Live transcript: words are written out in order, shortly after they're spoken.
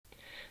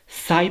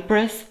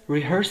Cyprus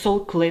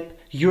rehearsal clip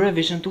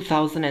Eurovision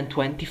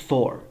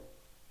 2024.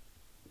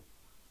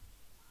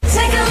 Take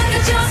a look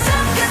at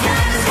yourself, 'cause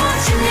that is what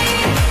you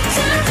need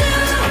to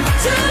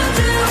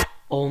do.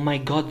 Oh my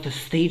god, the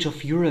stage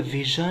of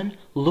Eurovision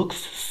looks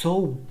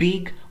so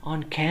big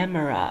on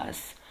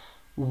cameras.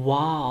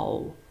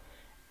 Wow,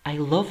 I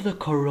love the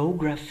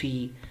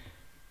choreography.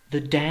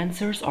 The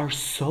dancers are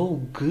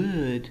so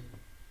good.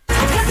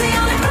 'Cause the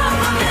only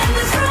problem in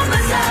this room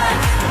is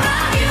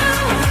about you.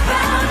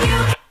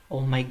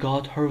 Oh my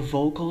god, her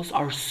vocals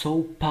are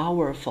so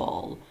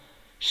powerful.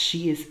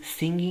 She is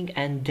singing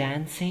and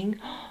dancing.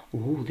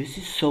 Ooh, this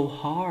is so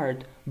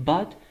hard,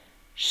 but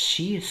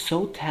she is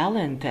so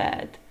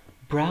talented.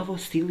 Bravo,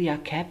 Silia,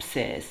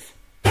 Kapsis.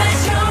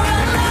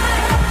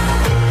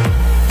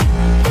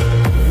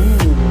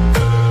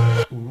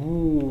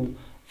 Ooh,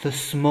 the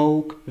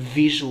smoke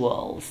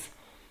visuals.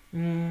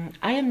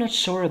 I am not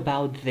sure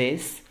about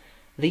this.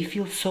 They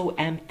feel so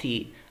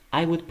empty.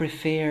 I would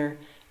prefer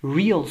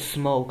real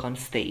smoke on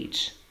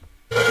stage.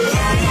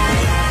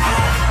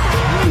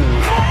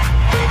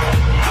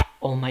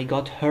 Oh my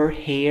god, her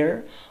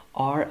hair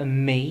are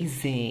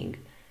amazing.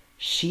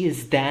 She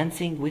is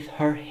dancing with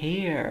her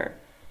hair.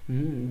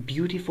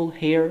 Beautiful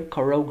hair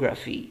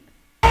choreography.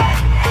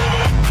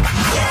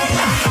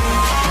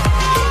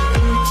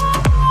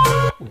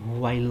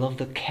 Ooh, I love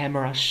the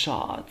camera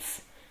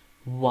shots.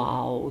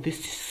 Wow, this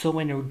is so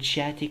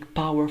energetic,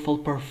 powerful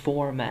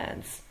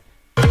performance.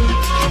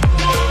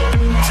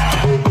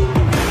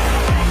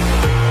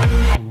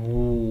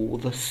 Ooh,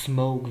 the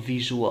smoke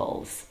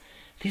visuals.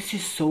 This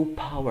is so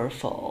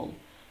powerful.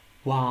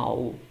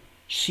 Wow,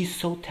 she's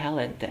so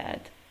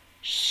talented.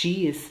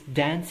 She is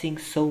dancing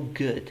so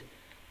good.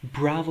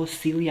 Bravo,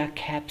 Silia,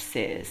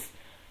 Kapsis.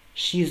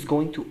 She is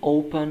going to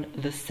open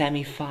the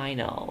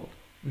semi-final.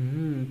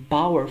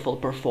 Powerful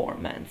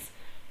performance.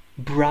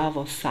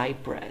 Bravo,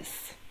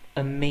 Cyprus.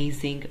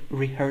 Amazing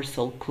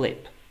rehearsal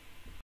clip.